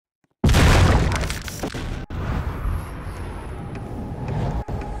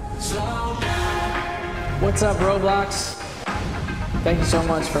What's up, Roblox? Thank you so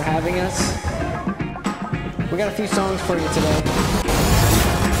much for having us. We got a few songs for you today,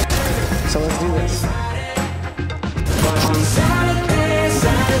 so let's do this. On Saturday,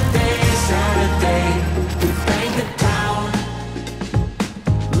 we paint the town.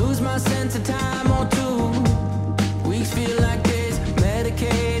 Lose my sense of time or two. Weeks feel like days,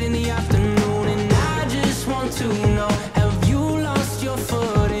 Medicaid in the afternoon. And I just want to know, have you lost your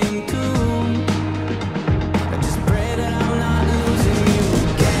footing too? I just pray that I'm not losing you.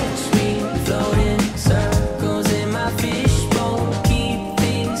 Catch me floating circles in my fishbowl. Keep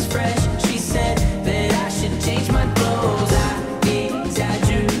things fresh. She said that I should change my clothes. I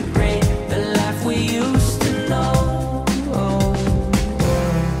exaggerate the life we used to know.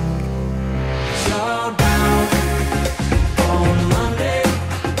 Slow down on Monday,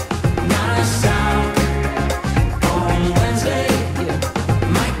 not a sound on Wednesday.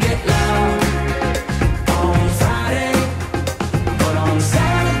 Might get loud on Friday, but on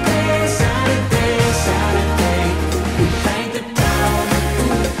Saturday, we paint the town.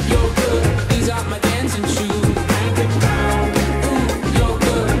 Ooh, you're good. These are my dancing shoes. Paint the town. Ooh, you're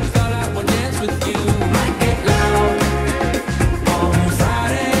good. Thought I would dance with you. Might get loud on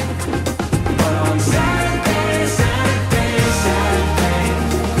Friday, but on Saturday,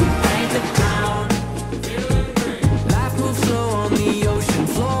 we paint the town. Life moves slow on the ocean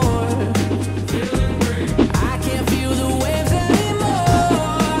floor. I can't feel the waves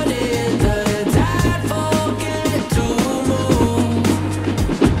anymore. Did the tide forget to move?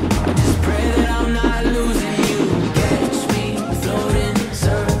 I just pray that I'm not losing you. Catch me floating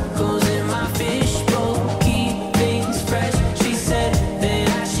circles in my fishbowl. Keep things fresh. She said that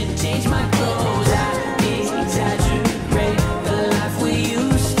I should change my clothes. I exaggerate the life we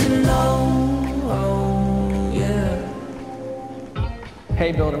used to know. Oh, yeah.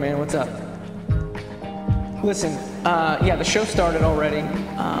 Hey, Builder Man, what's up? Listen, yeah, the show started already,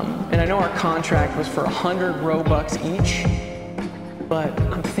 and I know our contract was for 100 Robux each, but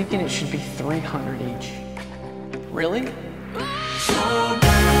I'm thinking it should be 300 each. Really? Slow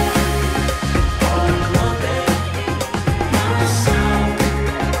down on Monday, not a sound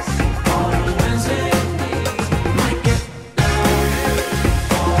on Wednesday. Might get loud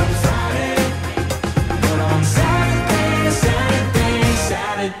on Friday, but on Saturday,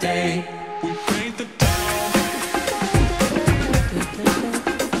 we paint the town.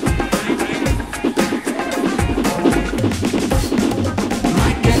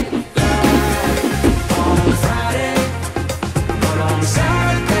 Might get loud on Friday, but on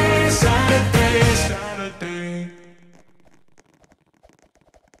Saturday.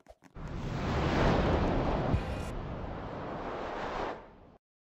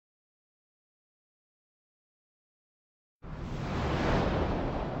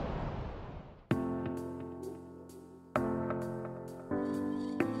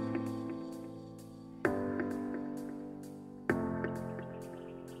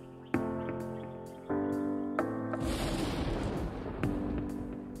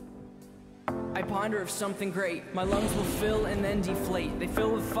 I ponder of something great. My lungs will fill and then deflate. They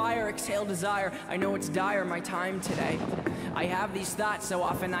fill with fire, exhale desire. I know it's dire, my time today. I have these thoughts so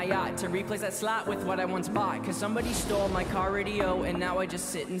often I ought to replace that slot with what I once bought. Cause somebody stole my car radio and now I just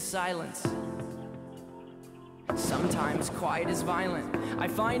sit in silence. Sometimes quiet is violent. I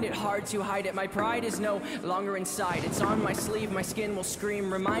find it hard to hide it. My pride is no longer inside. It's on my sleeve, my skin will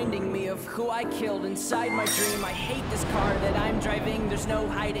scream, reminding me of who I killed inside my dream. I hate this car that I'm driving. There's no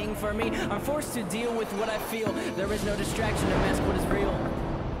hiding for me. I'm forced to deal with what I feel. There is no distraction to mask what is real.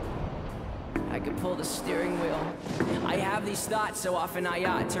 I could pull the steering wheel. I have these thoughts so often I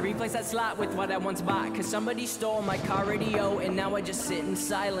ought to replace that slot with what I once bought. Cause somebody stole my car radio and now I just sit in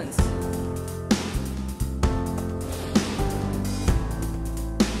silence.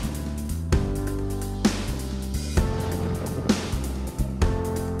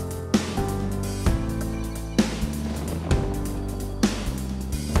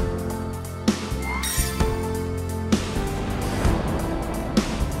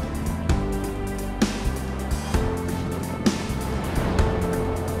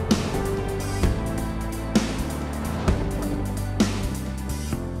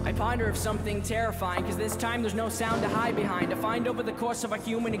 I ponder of something terrifying, cause this time there's no sound to hide behind. To find over the course of our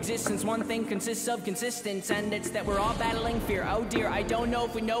human existence, one thing consists of consistence, and it's that we're all battling fear. Oh dear, I don't know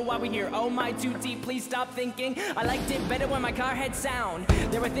if we know why we're here. Oh my, too deep, please stop thinking. I liked it better when my car had sound.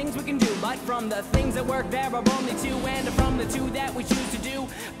 There are things we can do, but from the things that work there are only two, and from the two that we choose to do,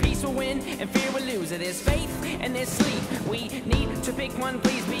 peace peace will win and fear will lose. There's faith and there's sleep. We need to pick one,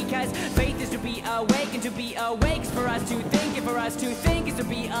 please, because faith is to be awake, and to be awake is for us to think, and for us to think is to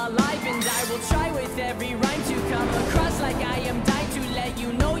be alive. And I will try with every rhyme to come across like I am dying to let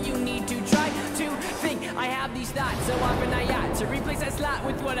you know you need to try to think. I have these thoughts so often I ought to replace that slot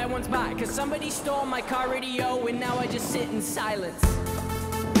with what I once bought, cause somebody stole my car radio and now I just sit in silence.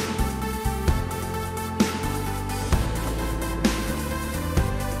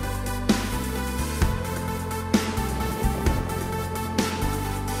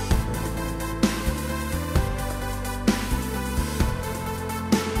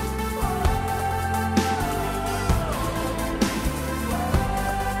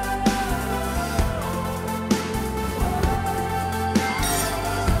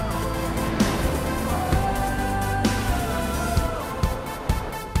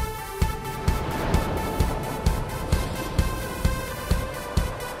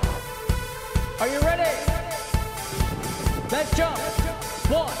 Are you ready? Let's jump.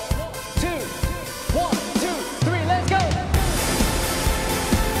 1, 2, 1, 2, 3, let's go.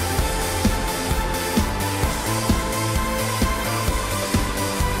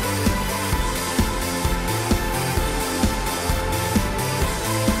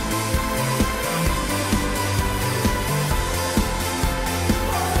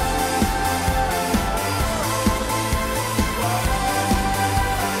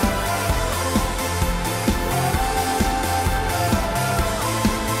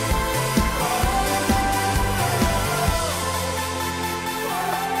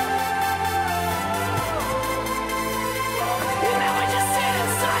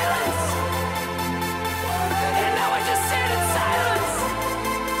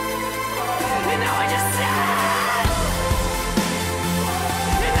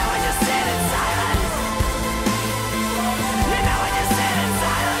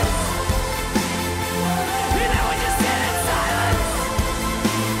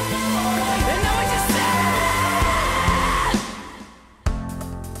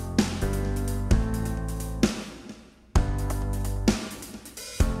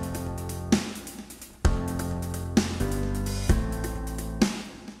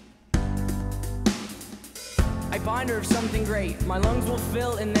 I bind her of something great. My lungs will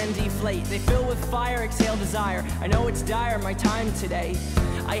fill and then deflate. They fill with fire, exhale desire. I know it's dire, my time today.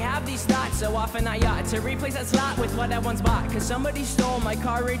 I have these thoughts so often I ought to replace that slot with what I once bought, cause somebody stole my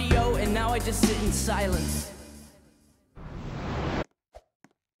car radio and now I just sit in silence.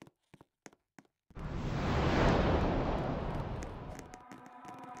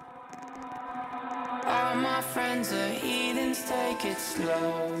 All my friends are heathens, take it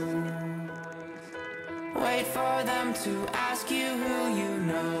slow. Wait for them to ask you who you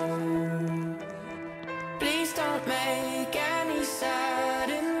know. Please don't make any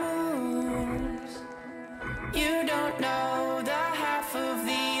sudden moves. You don't know the half of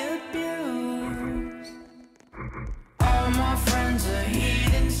the abuse. All my friends are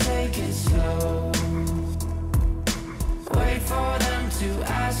heathens, take it slow. Wait for them to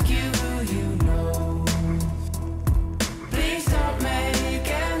ask you who you know. Please don't make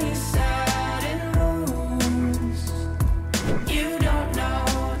any sudden moves. You don't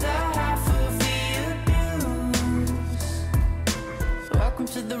know the half of the abuse. Welcome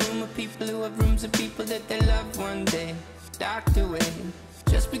to the room of people who have rooms of people that they love one day docked away.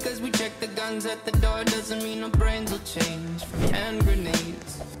 Just because we check the guns at the door doesn't mean our brains will change from hand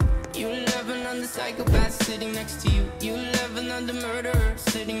grenades. You love another psychopath sitting next to you. You love another murderer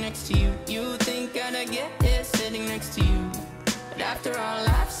sitting next to you. You think I'd get here sitting next to you. But after all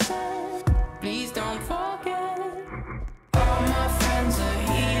I've said, please don't forget. All my friends are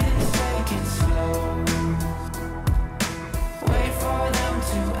heathens, take it slow. Wait for them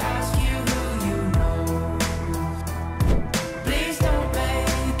to ask you who you know. Please don't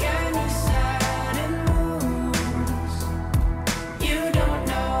make any sudden moves. You don't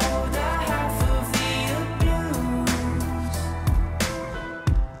know the half of the abuse.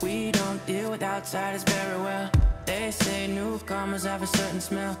 We don't deal with outsiders very well. They say newcomers have a certain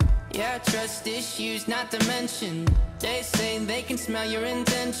smell. Yeah, trust issues not to mention. They say they can smell your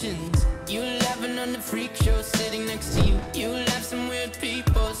intentions. You laughing on the freak show sitting next to you. You laugh some weird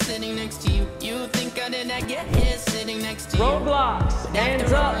people sitting next to you. You think how did I get here sitting next to you? Roadblocks.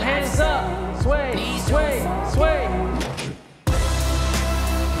 Hands up, hands up. Sway, sway, sway.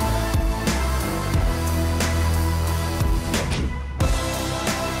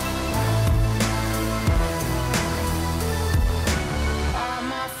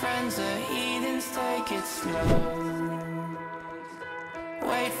 Take it slow.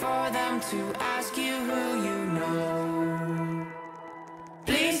 Wait for them to ask you who you know.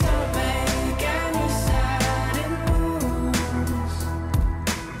 Please don't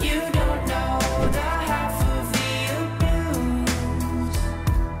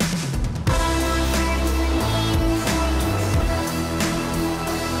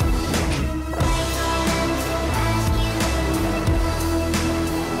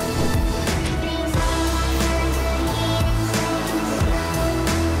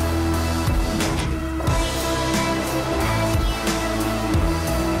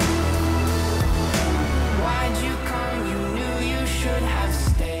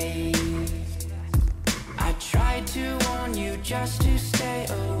just to stay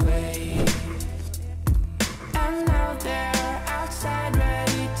away. And now they're outside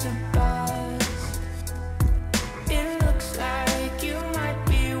ready to bust. It looks like you might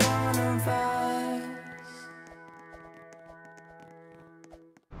be one of us.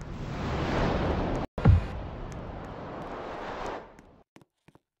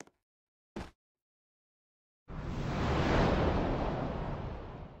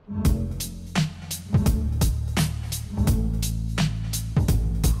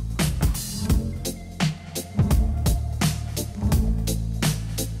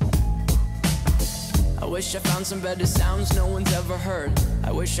 I wish I found some better sounds no one's ever heard.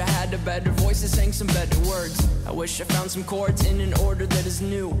 I wish I had a better voice that sang some better words. I wish I found some chords in an order that is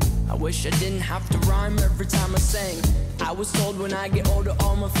new. I wish I didn't have to rhyme every time I sang. I was told when I get older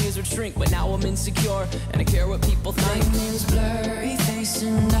all my fears would shrink, but now I'm insecure and I care what people think. My name's Blurry Face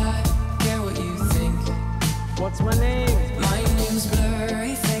and I care what you think. What's my name? My name's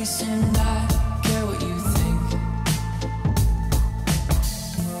Blurry Face and I care what you think.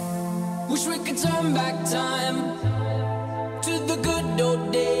 Wish we could turn back time to the good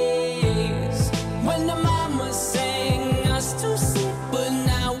old days when the mama sang us to sleep, but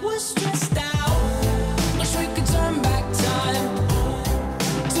now we're stressed out. Wish we could turn back time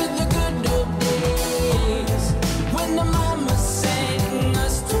to the good old days when the mama sang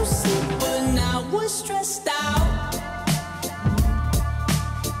us to sleep, but now we're stressed out.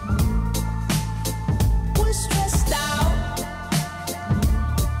 We're stressed out.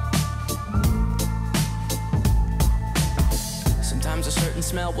 Sometimes a certain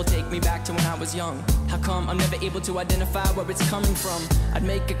smell will take me back to when I was young. How come I'm never able to identify where it's coming from? I'd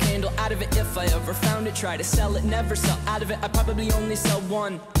make a candle out of it if I ever found it. Try to sell it, never sell out of it. I'd probably only sell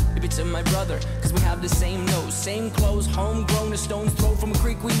one. Maybe to my brother, cause we have the same nose, same clothes, homegrown, a stone's throw from a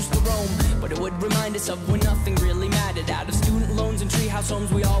creek we used to roam. But it would remind us of when nothing really mattered. Out of student loans and treehouse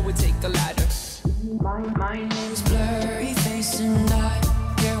homes, we all would take the ladder. My name's Blurry Face and I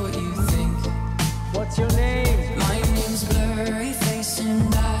care what you think. What's your name? My name's Blurry Face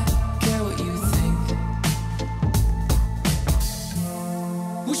and I care what you think.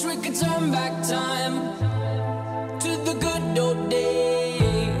 Wish we could turn back time to the good old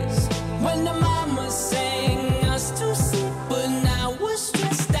days when the mama sang us to sleep, but now we're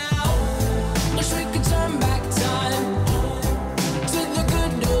stressed out. Wish we could turn back time to the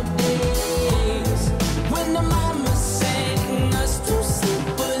good old days when the mama sang us to sleep,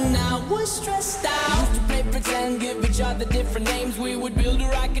 but now we're stressed out. Used to play pretend, give each other different names. We would build a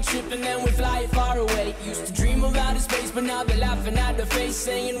rocket ship and then we'd fly far away. Used to dream of outer space, but now they're laughing at the face,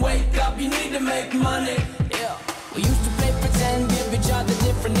 saying, wake up, you need to make money. Yeah. We used to play pretend, give each other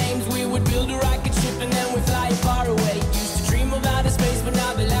different names. We would build a rocket ship and then we'd fly far away. Used to dream of outer space, but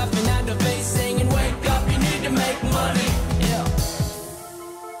now they're laughing at the face, saying, wake up, you need to make money. Yeah.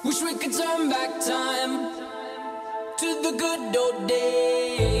 Wish we could turn back time to the good old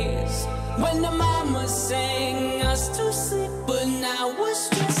days when the mama sang us to sleep, but now we're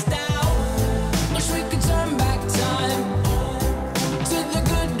stressed out. Wish we could turn back time to the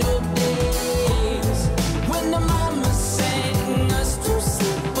good old days when the mama sang us to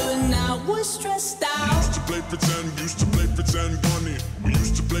sleep, but now we're stressed out. Used to play pretend bunny. We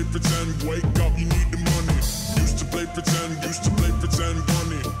used to play pretend, wake up, you need the money. Used to play pretend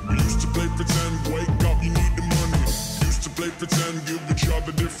bunny. We used to play pretend, wake up, you need the money. Used to play pretend, give each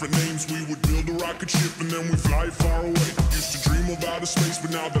other different names. We would build a rocket ship and then we fly far away. Used to dream of outer space,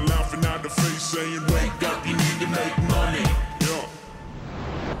 but now they're laughing at the face, saying, wake up, you need to make money. Yeah.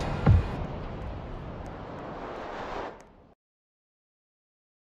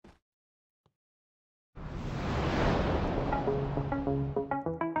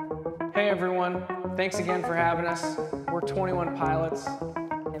 Hey everyone, thanks again for having us. We're 21 Pilots,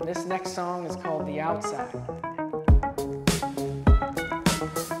 and this next song is called The Outside.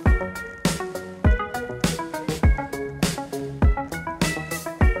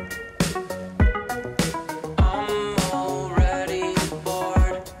 I'm already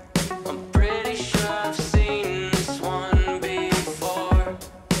bored. I'm pretty sure I've seen this one before.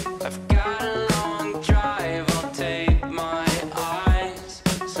 I've got a long drive, I'll tape my eyes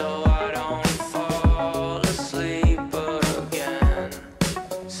so I don't fall asleep again.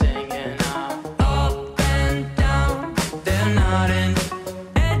 Singing out up and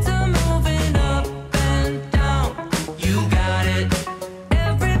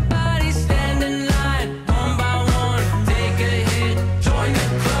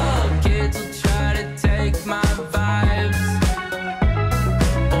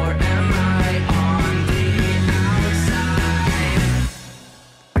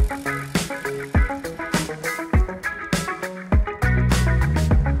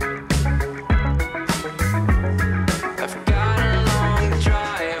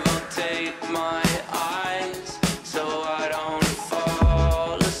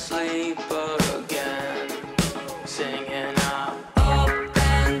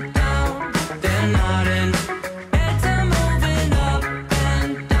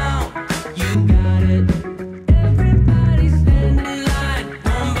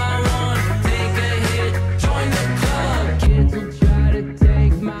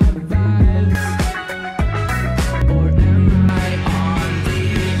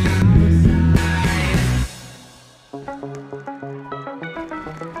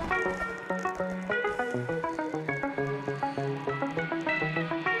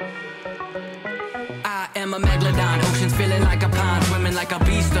I'm a megalodon, oceans feeling like a pond, swimming like a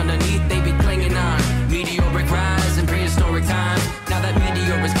beast underneath, they be clinging on. Meteoric rise in prehistoric times, now that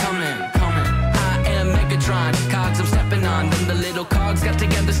meteor is coming. I am Megatron, cogs I'm stepping on, then the little cogs got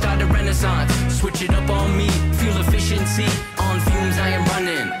together, started renaissance. Switch it up on me, fuel efficiency, on fumes I am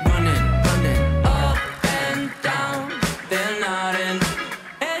running. Up and down, they're nodding.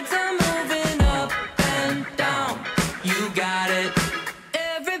 Heads are moving up and down, you got it.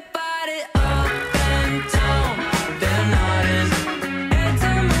 Everybody up and down, they're nodding. Heads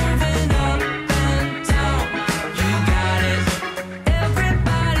are moving up and down, you got it.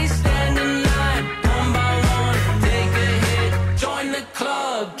 Everybody stand in line, one by one, take a hit. Join the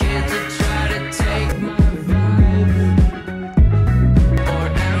club, kids are try to take my vibe. Or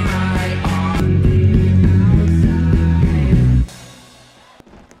am I on the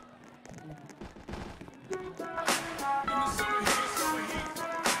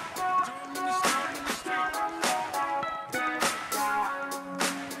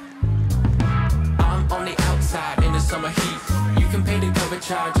I'm on the outside in the summer heat. You can pay the cover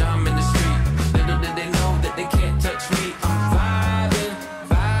charge, I'm in the street. Little did they know that they can't touch me. I'm vibing.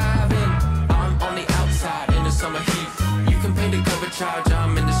 I'm on the outside in the summer heat. You can pay the cover charge,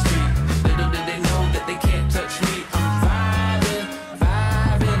 I'm in the street. Little did they know that they can't touch me. I'm vibing.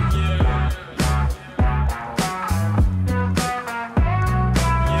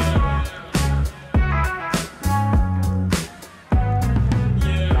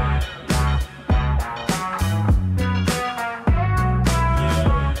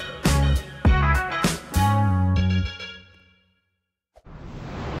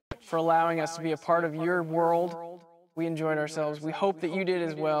 For allowing us to be a part of your world. We enjoyed ourselves. We hope that you did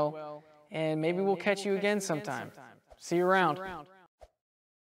as well. And maybe we'll catch you again sometime. See you around.